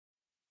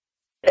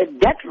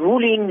That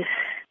ruling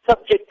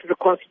subject to the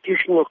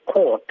Constitutional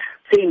Court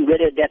saying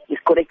whether that is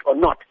correct or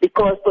not.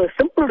 Because for a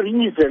simple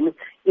reason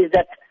is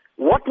that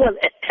what was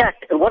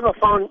attacked and what was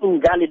found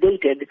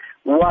invalidated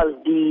was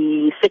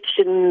the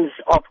sections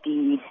of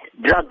the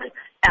Drug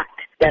Act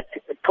that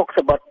talks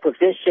about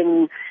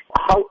possession.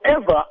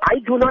 However, I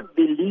do not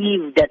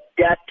believe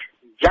that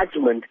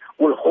judgment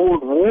will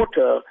hold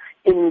water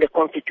in the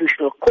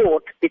Constitutional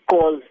Court,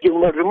 because you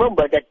must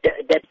remember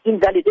that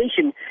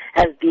invalidation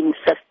has been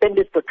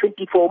suspended for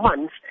 24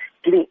 months,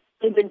 giving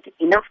even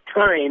enough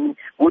time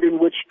within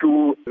which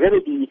to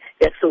remedy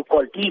that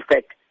so-called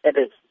defect that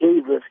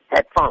Davis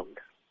had found.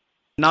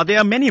 Now, there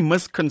are many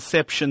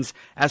misconceptions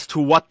as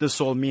to what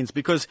this all means,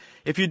 because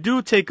if you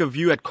do take a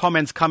view at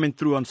comments coming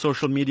through on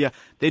social media,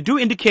 they do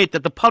indicate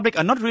that the public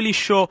are not really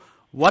sure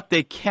what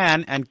they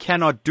can and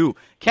cannot do.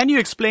 Can you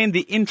explain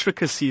the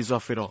intricacies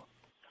of it all?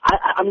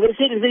 I'm going to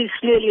say this very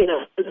clearly,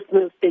 and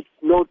listeners take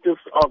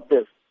notice of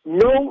this.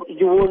 No,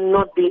 you will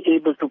not be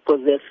able to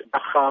possess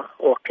Dagga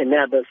or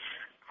cannabis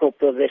or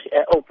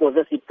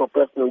possess it for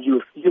personal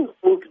use. You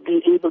won't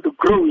be able to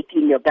grow it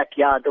in your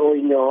backyard or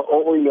in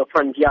your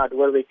front yard,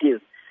 wherever it is,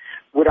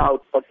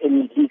 without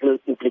any legal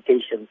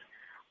implications.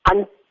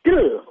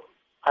 Until,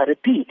 I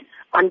repeat,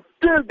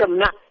 until the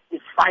map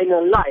is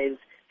finalized,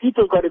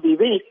 people got to be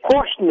very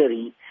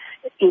cautionary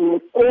in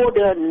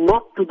order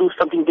not to do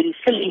something very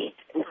silly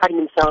and find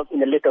themselves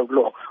in a letter of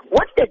law.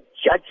 What the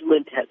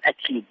judgment has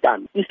actually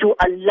done is to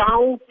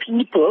allow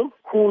people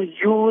who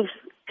use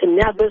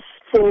cannabis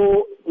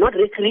for not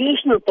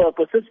recreational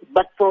purposes,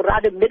 but for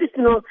rather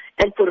medicinal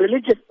and for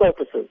religious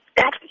purposes.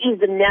 That is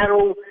the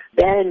narrow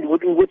band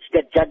within which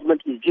that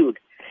judgment is viewed.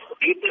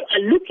 People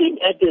are looking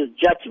at this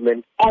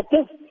judgment as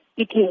if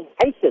it is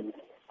licensed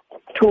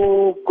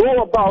to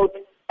go about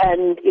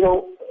and,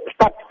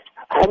 start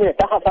having a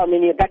Dagga farm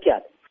in your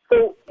backyard.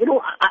 So,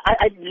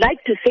 I'd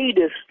like to say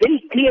this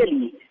very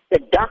clearly,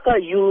 that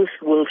Dagga use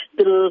will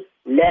still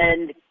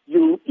land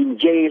you in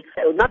jail,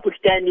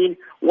 notwithstanding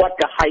what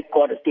the High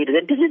Court has stated.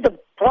 And this is the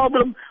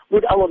problem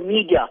with our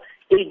media.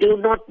 They do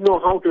not know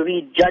how to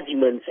read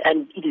judgments,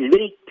 and it is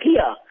very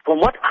clear from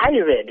what I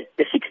read,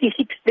 the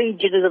 66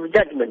 pages of the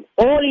judgment.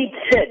 All it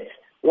said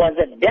was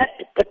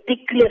that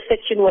particular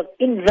section was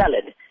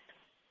invalid.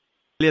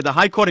 The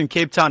High Court in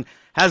Cape Town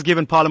has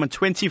given Parliament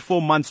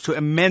 24 months to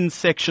amend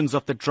sections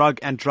of the Drug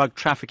and Drug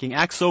Trafficking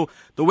Act. So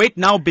the wait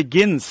now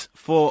begins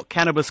for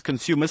cannabis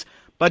consumers.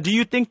 But do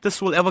you think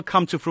this will ever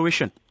come to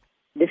fruition?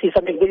 This is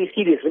something very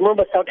serious.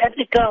 Remember, South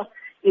Africa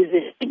is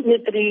a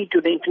signatory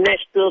to the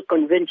International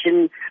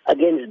Convention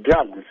Against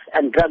Drugs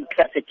and Drug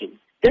Trafficking.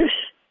 This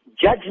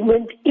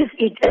judgment, if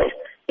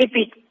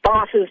it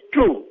passes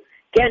through,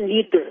 can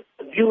lead to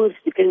abuse.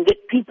 You can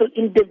get people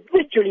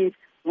individually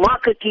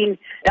marketing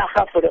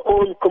Dagga for their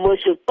own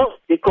commercial purpose,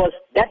 because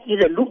that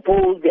is a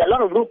loophole. There are a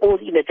lot of loopholes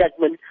in the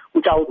judgment,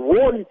 which I would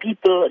warn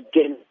people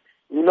against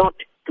not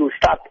to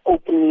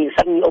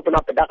suddenly open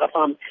up a Dagga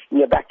farm in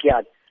your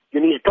backyard.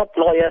 You need a top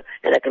lawyer,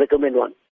 and I can recommend one.